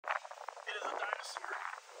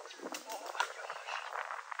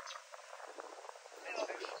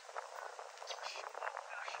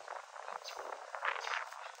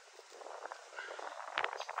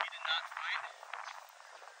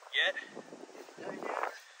Yet.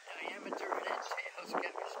 Diameter and tails got me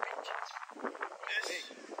speechless.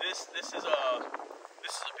 This is a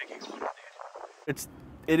big iguana, dude.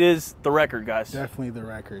 It is the record, guys. Definitely the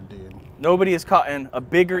record, dude. Nobody has caught in a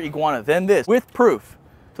bigger iguana than this, with proof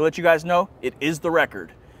to let you guys know it is the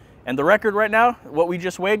record. And the record right now, what we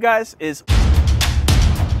just weighed, guys, is.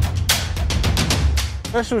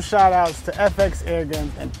 Special shout outs to FX Air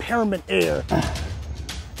Guns and Pyramid Air.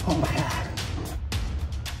 Oh my God.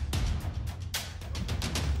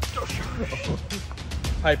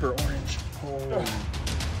 Hyper orange. Oh.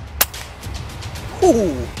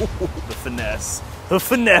 Ooh, the finesse. The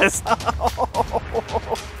finesse.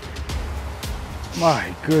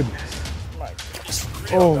 My goodness. My goodness.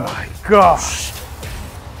 Oh my gosh.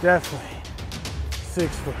 Definitely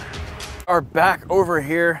 6 foot. Are back over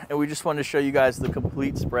here, and we just wanted to show you guys the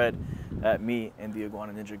complete spread that me and the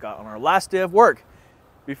Iguana Ninja got on our last day of work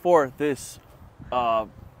before this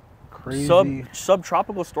crazy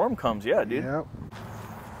subtropical storm comes. Yeah, dude. Yep.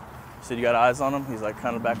 So you got eyes on him? He's like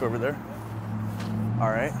kind of back over there. All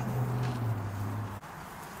right.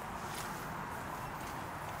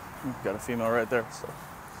 Got a female right there. So.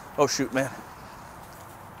 Oh shoot, man.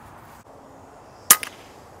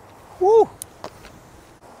 Woo!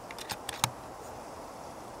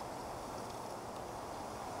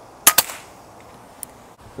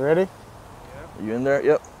 Ready? Yeah. Are you in there?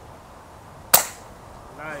 Yep.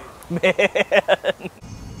 Nice. Man.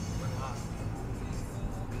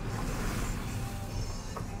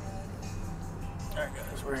 Alright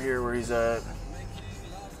guys, we're here where he's at.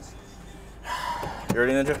 You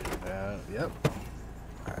ready, Ninja? Yep.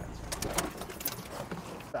 Alright.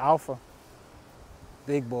 The alpha.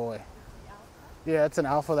 Big boy. Yeah, it's an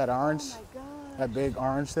alpha, that orange. Oh my God. That big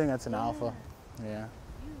orange thing, that's an alpha. Yeah.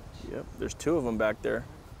 Yep, there's 2 of them back there.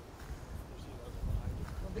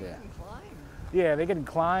 Yeah. Yeah, they can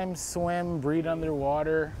climb, swim, breed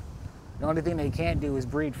underwater. The only thing they can't do is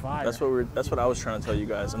breathe fire. That's what I was trying to tell you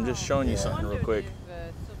guys. I'm just showing you something real quick.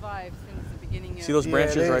 See those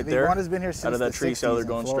branches right there? Iguana's been here since out of that the tree, 60s see how they're in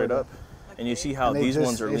going Florida. straight up? And you see how And these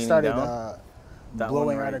ones are leaning down? That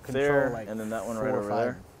one right there, and then that one right over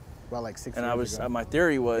there. About like 6 and years ago. my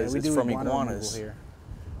theory was it's from iguana iguanas. here.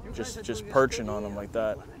 Just perching on them like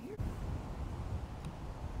that.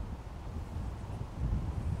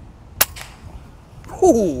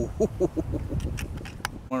 Ooh.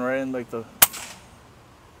 One right in like the.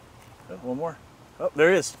 Oh, one more. Oh,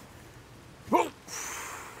 there he is.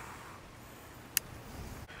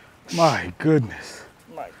 My goodness.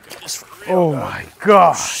 My goodness. For real, oh my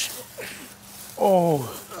gosh. Oh,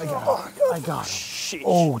 I got him. Sheesh.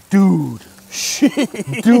 Oh, dude.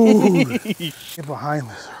 Dude. Get behind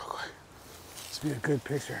this real quick. This be a good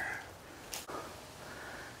picture.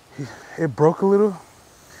 It broke a little,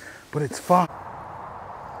 but it's fine.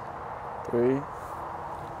 3,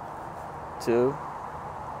 2.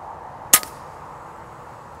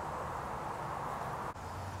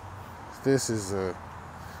 This is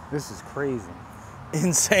crazy.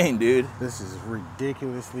 Insane, dude. This is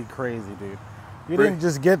ridiculously crazy, dude. You didn't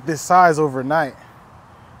just get this size overnight.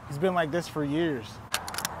 He's been like this for years.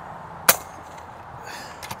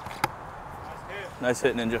 Nice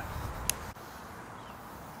hit, Ninja.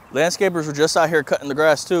 Landscapers were just out here cutting the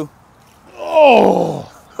grass too.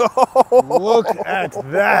 Oh! Look at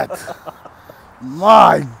that.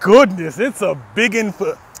 My goodness, it's a biggin'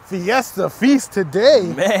 fiesta feast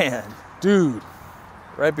today. Man. Dude.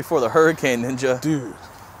 Right before the hurricane, Ninja. Dude.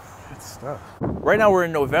 Good stuff. Right now we're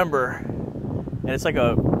in November, and it's like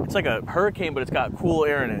a hurricane, but it's got cool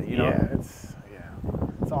air in it, you know? Yeah,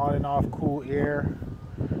 it's on and off cool air.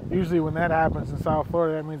 Usually when that happens in South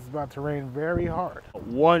Florida, that means it's about to rain very hard.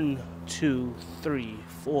 1, 2, 3,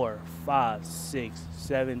 4, 5, 6,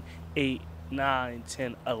 7, 8, 9,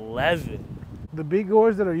 10, 11. The big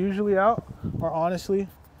oars that are usually out are honestly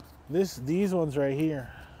these ones right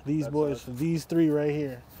here. These boys, these 3 right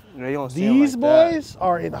here. Yeah, you don't see these them like boys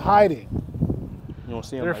are in hiding. You don't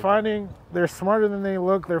see them They're smarter than they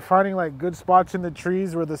look. They're finding like good spots in the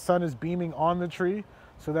trees where the sun is beaming on the tree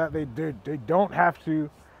so that they don't have to,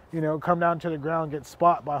 you know, come down to the ground, get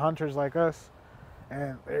spot by hunters like us.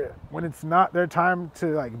 And when it's not their time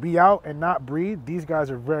to like be out and not breed, these guys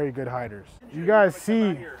are very good hiders. You guys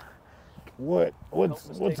see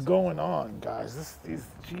what's going on, guys.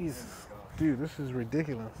 Jesus, dude, this is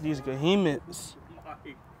ridiculous. These behemoths.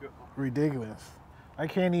 Ridiculous. I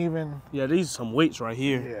can't even. Yeah, these are some weights right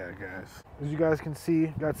here. Yeah, guys. As you guys can see,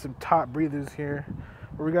 got some top breathers here.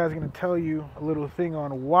 Where we guys are going to tell you a little thing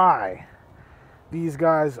on why these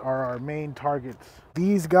guys are our main targets.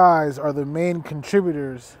 These guys are the main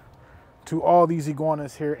contributors to all these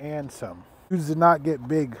iguanas here and some. Dudes did not get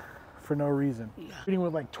big for no reason. Shooting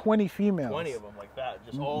with like 20 females. 20 of them like that,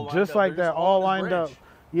 just all lined just up. like They're that, all on this lined up. branch.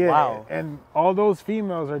 Yeah, Wow. and all those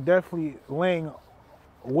females are definitely laying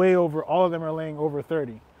way over. All of them are laying over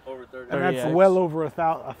 30. Over 30. And that's 30X. well over a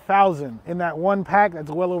thousand. In that one pack,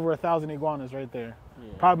 that's well over 1,000 iguanas right there.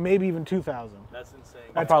 Yeah. Probably maybe even 2,000. That's insane.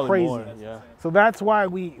 That's Probably crazy. more, That's yeah. insane. So that's why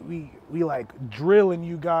we like drilling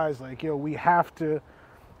you guys like, yo, we have to,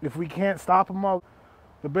 if we can't stop them all,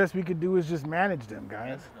 the best we could do is just manage them,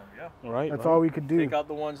 guys. Yeah. Right. That's bro. all we could do. Take out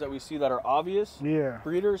the ones that we see that are obvious Yeah.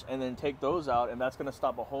 breeders, and then take those out, and that's going to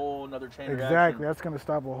stop a whole another chain Exactly. reaction. That's going to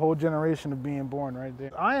stop a whole generation of being born right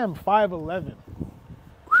there. I am 5'11".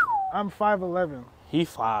 I'm 5'11". He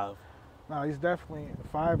 5. No, he's definitely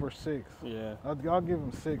 5 or 6. Yeah. I'll give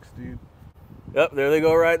him 6, dude. Yep, there they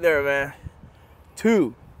go right there, man.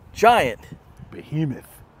 2 giant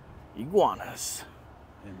Behemoth iguanas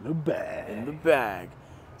in the bag. in the bag.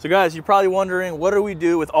 So guys, you're probably wondering, what do we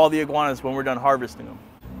do with all the iguanas when we're done harvesting them?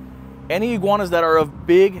 Any iguanas that are of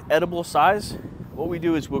big edible size, what we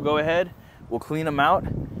do is we'll go ahead, we'll clean them out.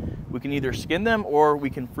 We can either skin them or we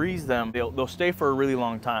can freeze them. They'll stay for a really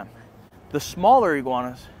long time. The smaller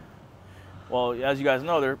iguanas, well, as you guys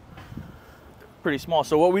know, they're pretty small.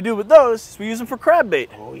 So what we do with those is we use them for crab bait.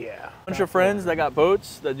 Oh yeah. A bunch of friends that got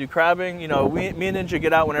boats that do crabbing, you know, me and Ninja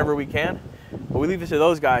get out whenever we can, but we leave it to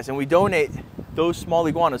those guys and we donate those small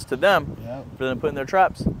iguanas to them Yep. for them to put in their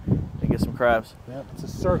traps and get some crabs. Yep. It's a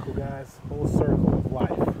circle, guys. Whole circle of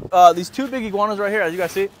life. These 2 big iguanas right here, as you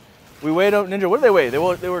guys see, we weighed them. Ninja, what do they weigh? They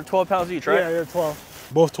were 12 pounds each, right? Yeah, they're 12.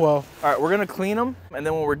 Both 12. All right, we're gonna clean them, and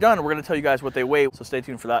then when we're done, we're gonna tell you guys what they weigh, so stay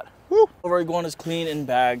tuned for that. Woo! All of our iguanas clean and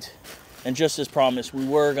bagged, and just as promised, we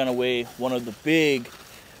were gonna weigh one of the big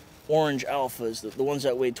orange alphas, the ones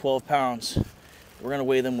that weigh 12 pounds. We're gonna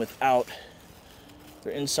weigh them without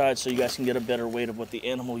their inside so you guys can get a better weight of what the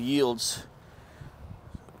animal yields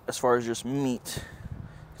as far as just meat.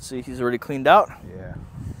 See, he's already cleaned out. Yeah.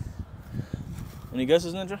 Any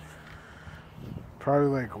guesses, Ninja? Probably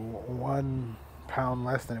like 1 pound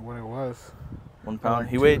less than what it was. 1 pound. Like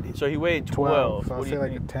He weighed 12. So I'll What do say you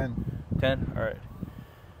like think? a 10. 10? All right.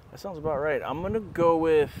 That sounds about right. I'm going to go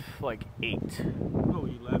with like 8. Oh,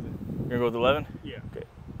 11. You're going to go with 11? Yeah. Okay.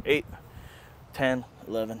 8, 10,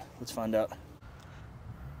 11. Let's find out.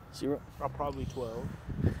 0. Probably 12.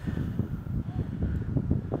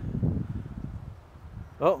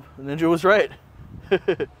 Oh, Ninja was right.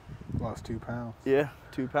 Lost 2 pounds. Yeah,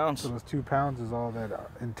 2 pounds. So those 2 pounds is all that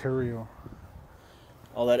interior.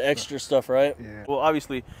 All that extra stuff, right? Yeah. Well,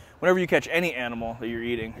 obviously, whenever you catch any animal that you're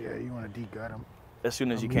eating, Yeah, you want to degut them. as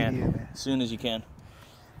soon as you can. Immediately. As soon as you can.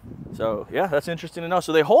 So, yeah, that's interesting to know.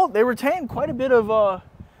 So they retain quite a bit of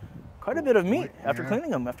meat after Yeah.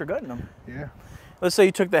 cleaning them, after gutting them. Yeah. Let's say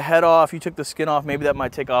you took the head off, you took the skin off, maybe that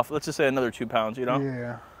might take off, let's just say another 2 pounds, you know?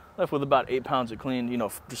 Yeah. Left with about 8 pounds of clean, you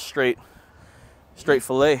know, just straight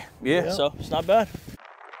fillet. Yeah, Yeah. so it's not bad.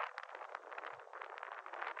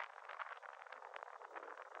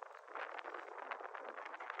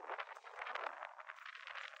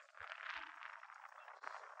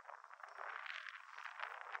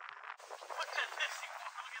 Look at this,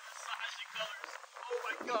 look at the size and colors. Oh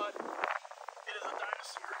my God, it is a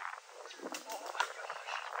dinosaur. Oh my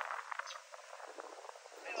gosh.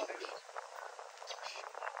 Oh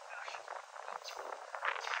gosh.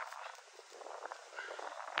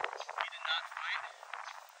 He did not fight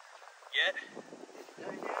yet.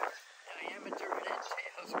 Diameter and its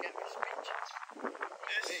tails get me speechless.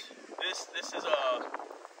 This is a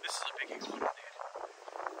big iguana, dude.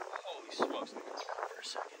 Holy smokes, let me look at it for a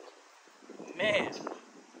second. Man,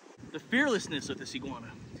 the fearlessness of this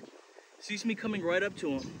iguana. Sees me coming right up to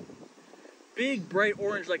him. Big, bright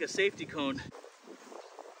orange like a safety cone.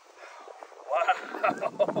 Wow.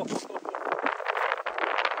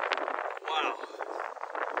 Wow.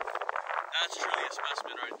 That's truly a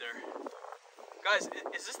specimen right there. Guys,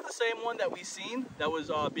 is this the same one that we seen that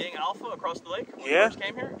was being alpha across the lake when we Yeah. first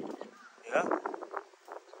came here? Yeah.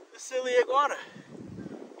 The silly iguana.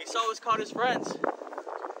 He saw us caught his friends.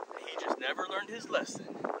 And he just never learned his lesson.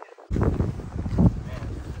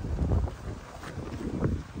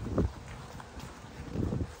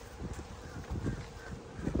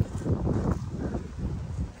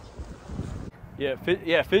 Yeah,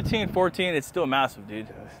 15, 14, it's still massive, dude.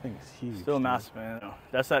 This thing is huge. Still massive, man.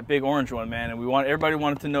 That's that big orange one, man. And everybody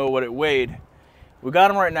wanted to know what it weighed. We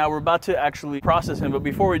got him right now. We're about to actually process him, but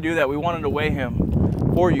before we do that, we wanted to weigh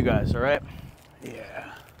him for you guys, all right?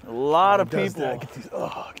 Yeah. A lot of Does people. that.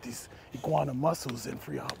 Get these iguana muscles in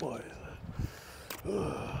for y'all boys.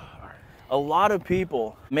 A lot of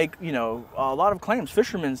people make, you know, a lot of claims,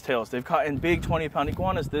 fishermen's tales. They've caught in big 20-pound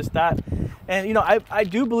iguanas, this, that. And, you know, I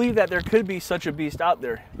do believe that there could be such a beast out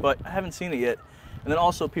there, but I haven't seen it yet. And then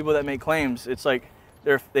also people that make claims, it's like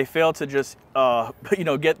they fail to just, you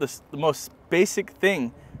know, get the most basic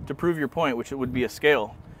thing to prove your point, which it would be a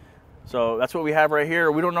scale. So that's what we have right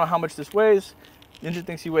here. We don't know how much this weighs. Ninja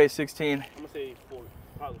thinks he weighs 16. I'm gonna say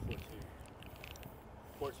probably 14.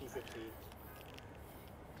 14, 15.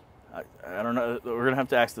 I don't know. We're gonna have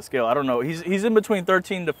to ask the scale. I don't know. He's in between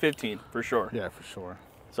 13 to 15 for sure. Yeah, for sure.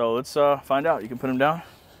 So let's find out. You can put him down.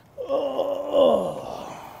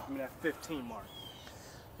 Oh. I'm at 15 mark.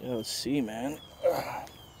 Yeah, let's see, man.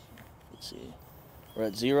 Let's see. We're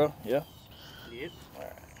at 0. Yeah. Yep. All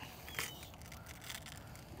right.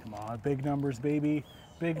 Come on, big numbers, baby.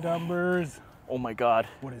 Big numbers. Oh my God.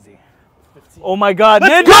 What is he? 15. Oh my God.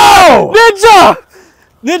 Let's Ninja! go! Ninja!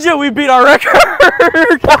 Ninja, we beat our record.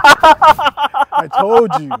 I told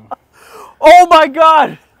you. Oh my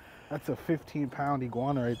God. That's a 15-pound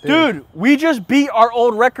iguana right there. Dude, we just beat our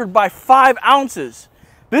old record by 5 ounces.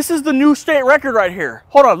 This is the new state record right here.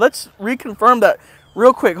 Hold on, let's reconfirm that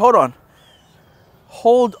real quick. Hold on.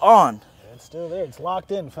 Hold on. It's still there. It's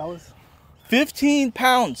locked in, fellas. 15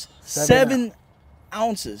 pounds, 7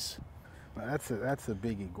 ounces. That's a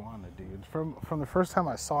big iguana, dude. From the first time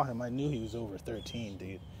I saw him, I knew he was over 13,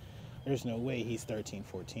 dude. There's no way he's 13,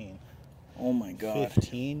 14. Oh my God.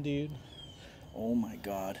 15, dude. Oh my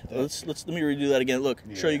God. Let me redo that again. Look,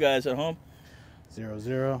 show you guys at home. 0,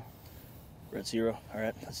 0. We're at 0. All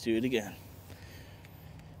right, let's do it again.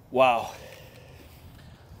 Wow.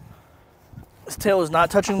 His tail is not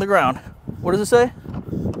touching the ground. What does it say?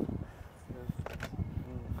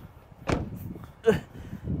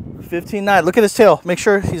 15.9. Look at his tail. Make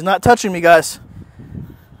sure he's not touching me, guys.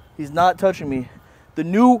 He's not touching me. The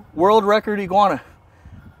new world record iguana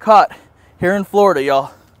caught here in Florida,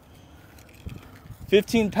 y'all.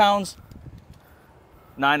 15 pounds,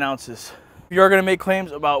 9 ounces. If you are going to make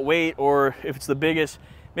claims about weight or if it's the biggest,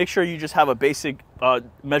 make sure you just have a basic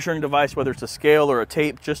measuring device, whether it's a scale or a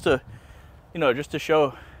tape, just to, you know, just to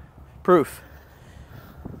show proof.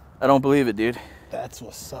 I don't believe it, dude. That's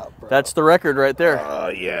what's up, bro. That's the record right there. Oh,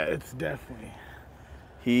 yeah, it's definitely.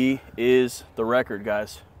 He is the record,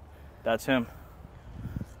 guys. That's him.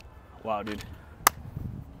 Wow, dude.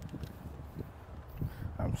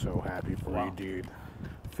 I'm so happy for Wow. you, dude.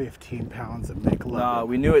 15 pounds of McLovin. Nah,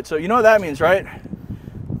 we knew it. So you know what that means, right?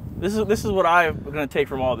 This is what I'm gonna take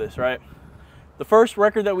from all this, right? The first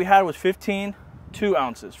record that we had was 15 2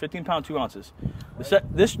 ounces, 15 pound 2 ounces.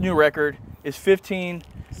 This new record is 15.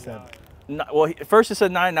 7. Well, first it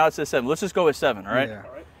said 9, now it says 7. Let's just go with 7, all right? Yeah.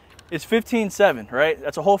 It's 15.7, right?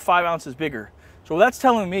 That's a whole 5 ounces bigger. So what that's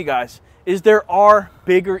telling me, guys, is there are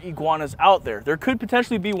bigger iguanas out there. There could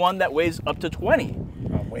potentially be one that weighs up to 20.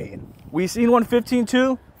 I'm waiting. We've seen one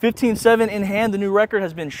 15.2, 15.7 in hand. The new record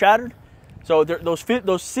has been shattered. So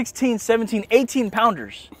those 16, 17, 18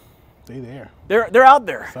 pounders, Stay there. they're out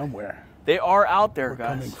there. Somewhere. They are out there, We're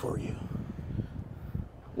guys. coming for you.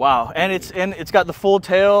 Wow, and it's got the full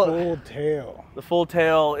tail. Full tail. The full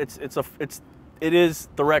tail. It is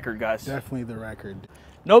the record, guys. Definitely the record.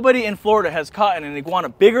 Nobody in Florida has caught an iguana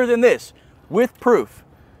bigger than this, with proof.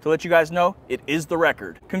 To let you guys know, it is the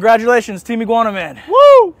record. Congratulations, Team Iguana Man.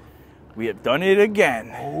 Woo! We have done it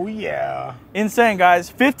again. Oh, yeah. Insane, guys.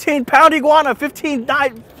 15 pound iguana, 15,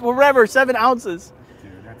 9, whatever, 7 ounces.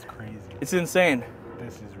 Dude, that's crazy. It's insane.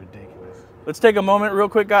 This is ridiculous. Let's take a moment real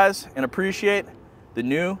quick, guys, and appreciate the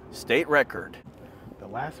new state record. The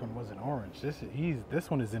last one wasn't orange. This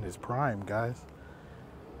one is in his prime, guys.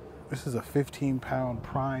 This is a 15-pound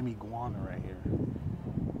prime iguana right here.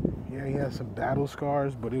 Yeah, he has some battle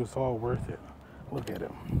scars, but it was all worth it. Look at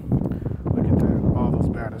him. Look at that. All those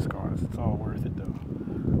battle scars. It's all worth it, though.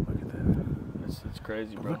 Look at that. It's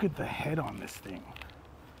crazy, But bro. look at the head on this thing.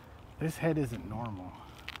 This head isn't normal.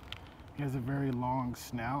 He has a very long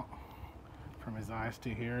snout from his eyes to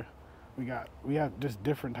here. We have just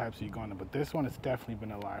different types of iguana, but this one has definitely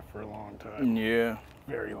been alive for a long time. Yeah.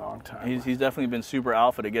 Very long time. He's definitely been super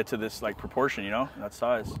alpha to get to this like proportion, you know, that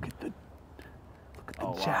size. Look at the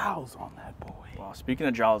Oh, wow. jowls on that boy. Wow. Speaking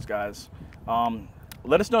of jowls, guys,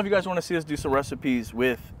 let us know if you guys want to see us do some recipes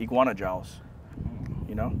with iguana jowls.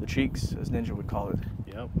 You know, the cheeks, as Ninja would call it.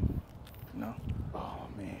 Yep. You know, Oh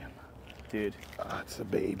man, dude. it's a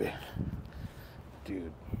baby,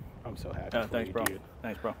 dude. I'm so happy. Yeah, for thanks, you, bro. Dude.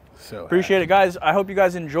 Thanks, bro. So Appreciate it, guys. I hope you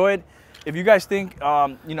guys enjoyed. If you guys think,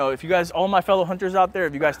 you know, if you guys, all my fellow hunters out there,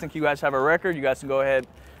 if you guys think you guys have a record, you guys can go ahead,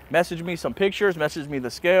 message me some pictures, message me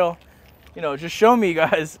the scale. You know, just show me,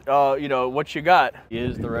 guys, you know, what you got. He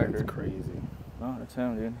is the record. That's crazy. Oh, that's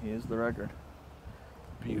him, dude. He is the record.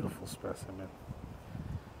 Beautiful specimen.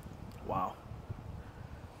 Wow.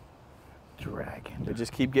 Dragon. They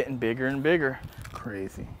just keep getting bigger and bigger.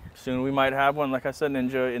 Crazy. Soon we might have one, like I said,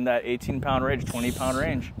 Ninja, in that 18-pound range, 20-pound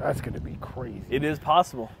range. That's gonna be crazy. It is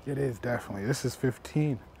possible. It is definitely. This is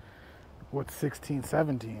 15. What's 16,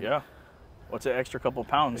 17? Yeah. What's an extra couple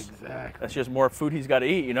pounds? Exactly. That's just more food he's got to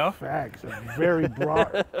eat, you know? Facts. A very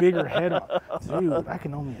broad, bigger head on. Dude, I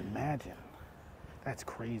can only imagine. That's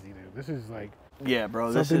crazy, dude. This is like Yeah,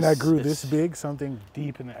 bro. something that grew this big, something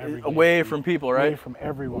deep in the everyday. Away from people, right? Away from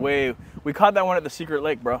everyone. Away. We caught that one at the Secret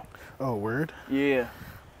Lake, bro. Oh, word? Yeah.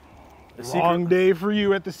 The Long day for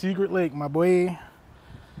you at the Secret Lake, my boy.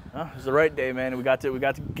 Oh, it was the right day, man. We got to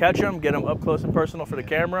catch him, get him up close and personal for the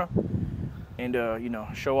camera, and you know,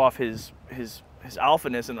 show off his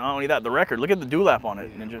alphaness, and not only that, the record. Look at the dewlap on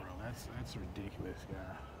it, Yeah, Ninja. bro, that's ridiculous, yeah.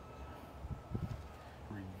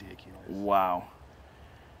 Ridiculous. Wow.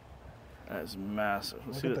 That is massive.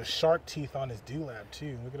 Let's Look at the shark teeth on his dewlap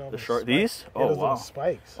too. Look at all the those shark. spikes. These? Yeah, Oh those wow. little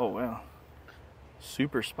spikes. Oh wow.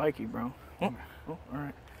 Super spiky, bro. Oh, all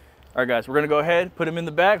right. All right, guys. We're gonna go ahead, put him in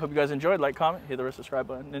the bag. Hope you guys enjoyed. Like, comment, hit the subscribe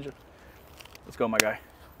button, Ninja. Let's go, my guy.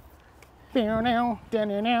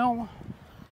 Now.